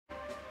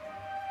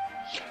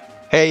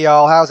Hey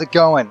y'all, how's it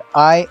going?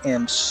 I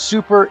am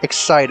super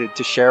excited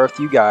to share with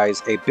you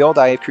guys a build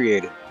I have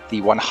created,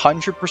 the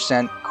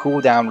 100%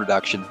 cooldown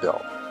reduction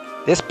build.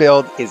 This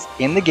build is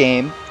in the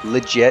game,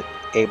 legit,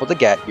 able to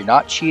get. You're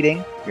not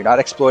cheating, you're not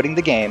exploiting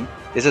the game.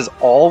 This is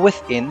all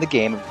within the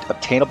game,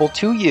 obtainable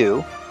to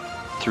you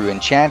through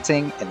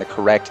enchanting in the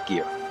correct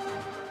gear.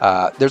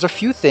 There's a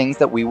few things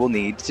that we will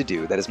need to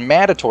do that is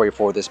mandatory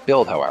for this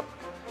build, however.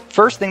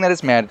 First thing that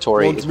is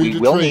mandatory is we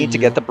will need to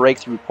get the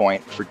breakthrough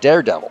point for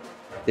Daredevil.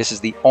 This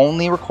is the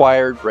only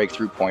required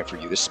breakthrough point for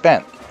you to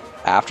spend.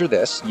 After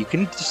this, you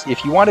can,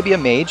 if you want to be a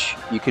mage,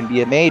 you can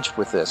be a mage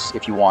with this.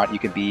 If you want, you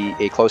can be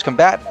a close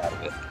combatant out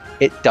of it.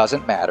 It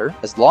doesn't matter,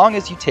 as long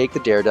as you take the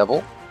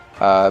Daredevil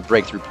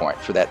breakthrough point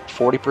for that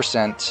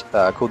 40%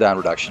 cooldown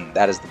reduction.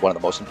 That is one of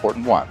the most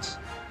important ones.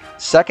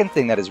 Second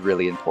thing that is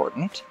really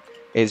important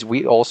is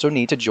we also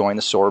need to join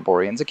the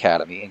Soroborian's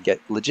Academy and get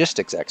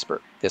Logistics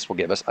Expert. This will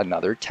give us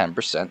another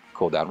 10%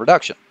 cooldown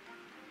reduction.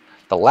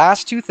 The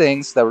last two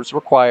things that was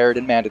required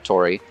and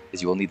mandatory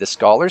is you will need the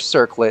Scholar's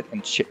Circlet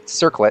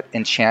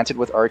enchanted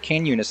with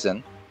Arcane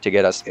Unison to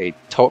get us a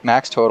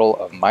max total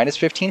of minus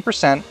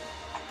 15%,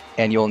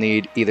 and you'll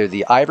need either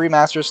the Ivory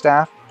Master's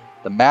Staff,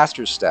 the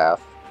Master's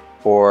Staff,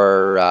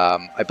 or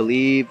I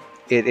believe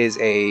it is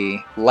a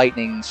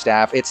Lightning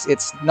Staff.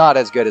 It's not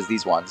as good as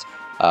these ones.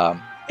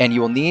 And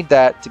you will need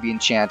that to be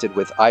enchanted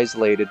with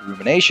Isolated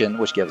Rumination,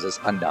 which gives us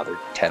another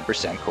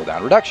 10%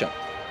 cooldown reduction.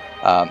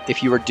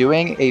 If you are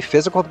doing a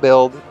physical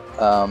build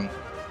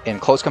in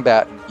close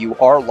combat, you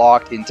are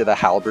locked into the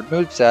Halberd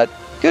moveset.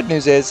 Good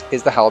news is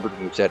the Halberd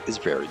moveset is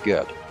very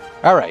good.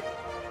 Alright,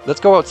 let's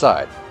go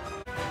outside.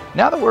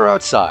 Now that we're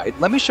outside,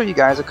 let me show you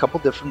guys a couple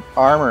different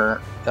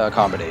armor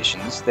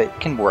combinations that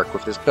can work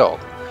with this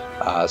build.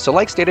 So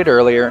like stated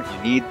earlier,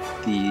 you need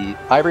the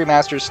Ivory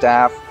Master's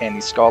Staff and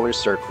the Scholar's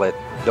Circlet.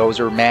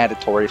 Those are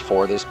mandatory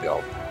for this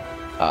build.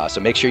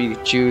 So make sure you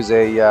choose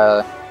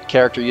a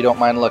character you don't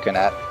mind looking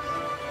at.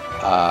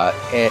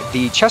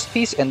 The chest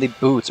piece and the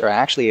boots are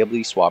actually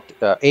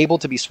able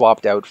to be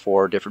swapped out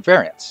for different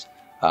variants.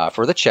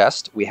 For the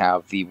chest, we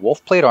have the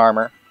Wolf Plate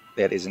Armor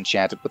that is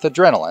enchanted with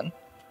Adrenaline.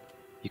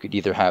 You could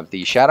either have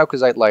the Shadow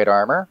Kazite Light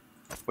Armor,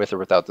 with or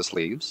without the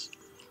sleeves.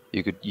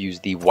 You could use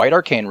the White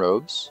Arcane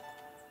Robes.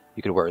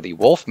 You could wear the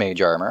Wolf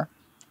Mage Armor.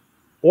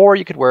 Or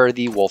you could wear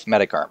the Wolf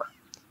Medic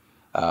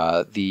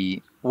Armor.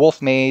 The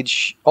Wolf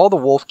Mage, all the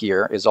Wolf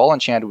gear is all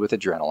enchanted with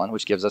Adrenaline,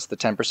 which gives us the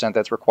 10%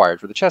 that's required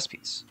for the chest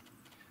piece.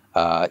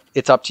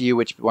 It's up to you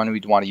which one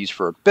we'd want to use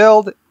for a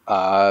build.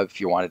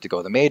 If you wanted to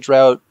go the mage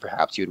route,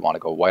 perhaps you'd want to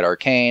go White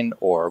Arcane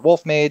or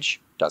Wolf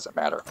Mage. Doesn't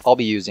matter. I'll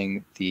be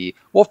using the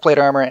Wolf Plate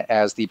Armor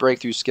as the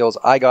breakthrough skills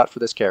I got for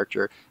this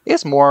character.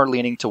 It's more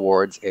leaning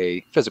towards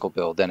a physical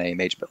build than a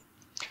mage build.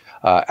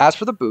 As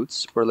for the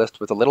boots, we're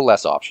left with a little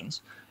less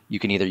options. You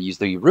can either use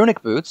the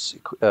Runic Boots,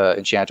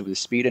 enchanted with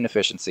speed and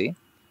efficiency,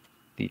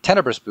 the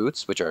Tenebrous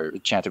Boots, which are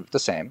enchanted with the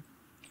same.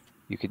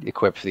 You could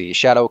equip the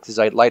Shadow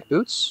Kazite Light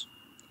Boots,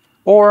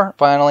 or,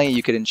 finally,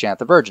 you could enchant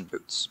the Virgin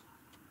Boots.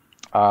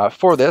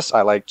 For this,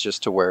 I like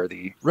just to wear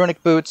the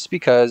Runic Boots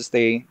because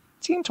they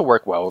seem to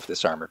work well with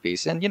this armor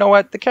piece. And you know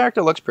what? The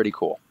character looks pretty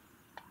cool.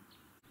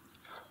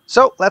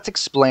 So, let's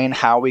explain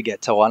how we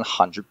get to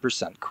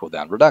 100%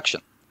 cooldown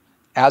reduction.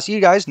 As you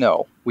guys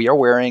know, we are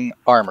wearing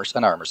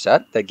an armor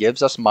set that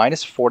gives us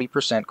minus 40%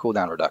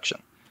 cooldown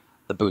reduction.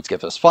 The boots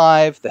give us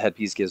 5, the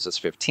headpiece gives us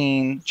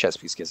 15, chest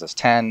piece gives us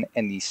 10,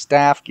 and the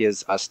staff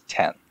gives us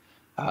 10.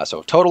 So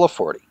a total of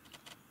 40.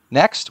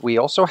 Next, we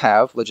also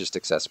have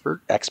Logistics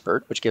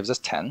Expert, which gives us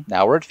 10.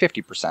 Now we're at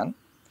 50%.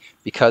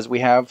 Because we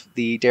have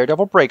the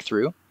Daredevil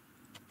Breakthrough,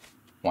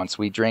 once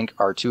we drink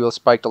our 2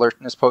 Spiked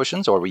Alertness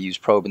Potions, or we use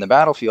Probe in the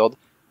battlefield,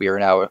 we are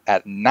now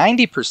at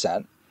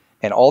 90%,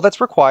 and all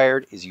that's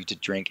required is you to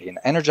drink an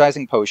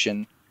Energizing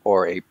Potion,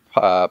 or a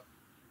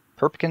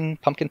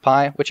Pumpkin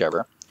Pie,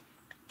 whichever,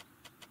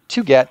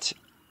 to get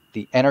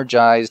the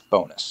Energized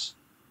bonus.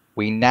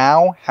 We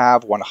now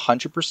have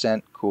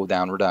 100%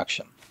 cooldown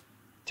reduction.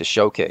 To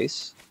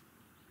showcase,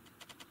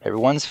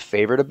 everyone's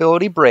favorite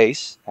ability,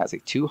 Brace, has a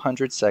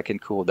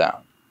 200-second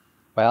cooldown.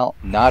 Well,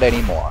 not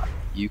anymore.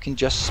 You can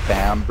just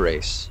spam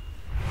Brace.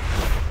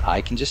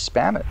 I can just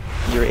spam it.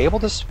 You're able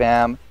to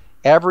spam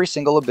every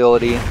single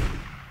ability.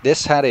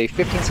 This had a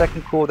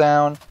 15-second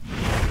cooldown.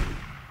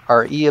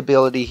 Our E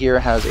ability here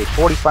has a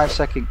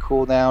 45-second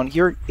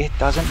cooldown. It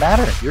doesn't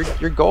matter.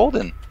 You're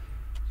golden.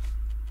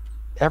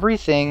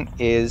 Everything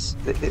is...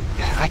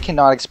 I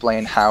cannot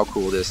explain how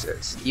cool this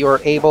is. You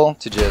are able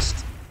to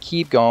just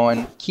keep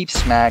going, keep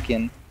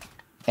smacking,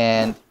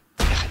 and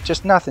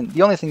just nothing.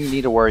 The only thing you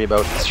need to worry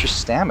about is your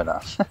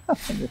stamina.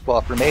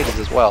 Well, for mages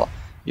as well.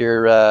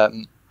 Your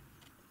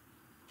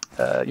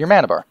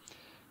mana bar.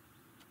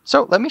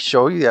 So let me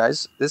show you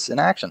guys this in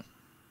action.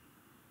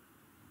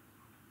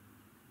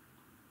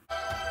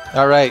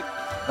 Alright,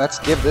 let's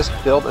give this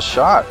build a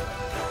shot.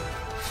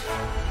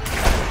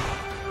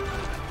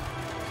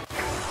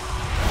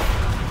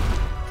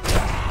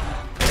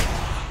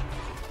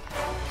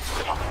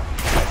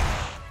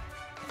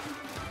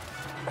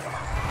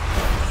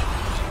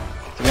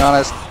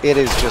 honest, it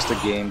is just a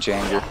game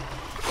changer.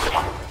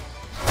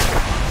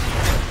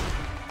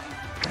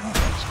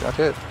 Just got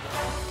hit.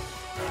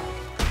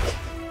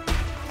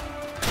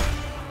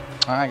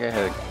 I got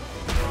hit.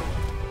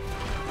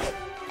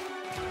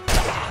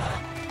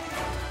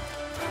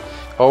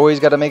 Always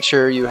got to make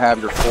sure you have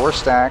your 4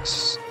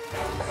 stacks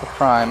of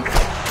prime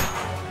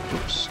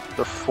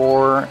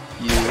before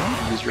you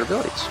use your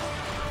abilities.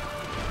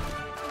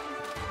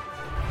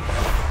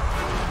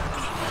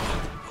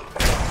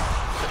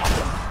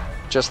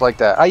 Just like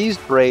that. I used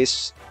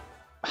Brace,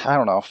 I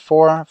don't know,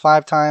 4 or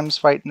 5 times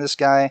fighting this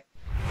guy,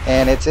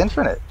 and it's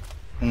infinite.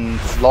 And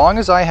as long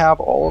as I have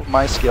all of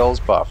my skills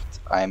buffed,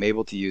 I am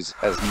able to use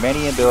as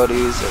many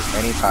abilities as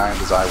many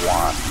times as I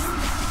want.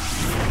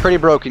 Pretty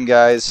broken,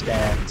 guys,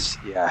 and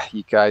yeah,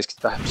 you guys,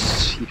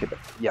 you could,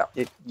 yeah.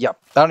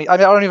 I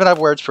don't even have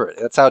words for it.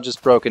 That's how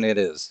just broken it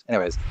is.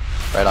 Anyways,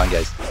 right on,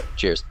 guys.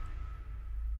 Cheers.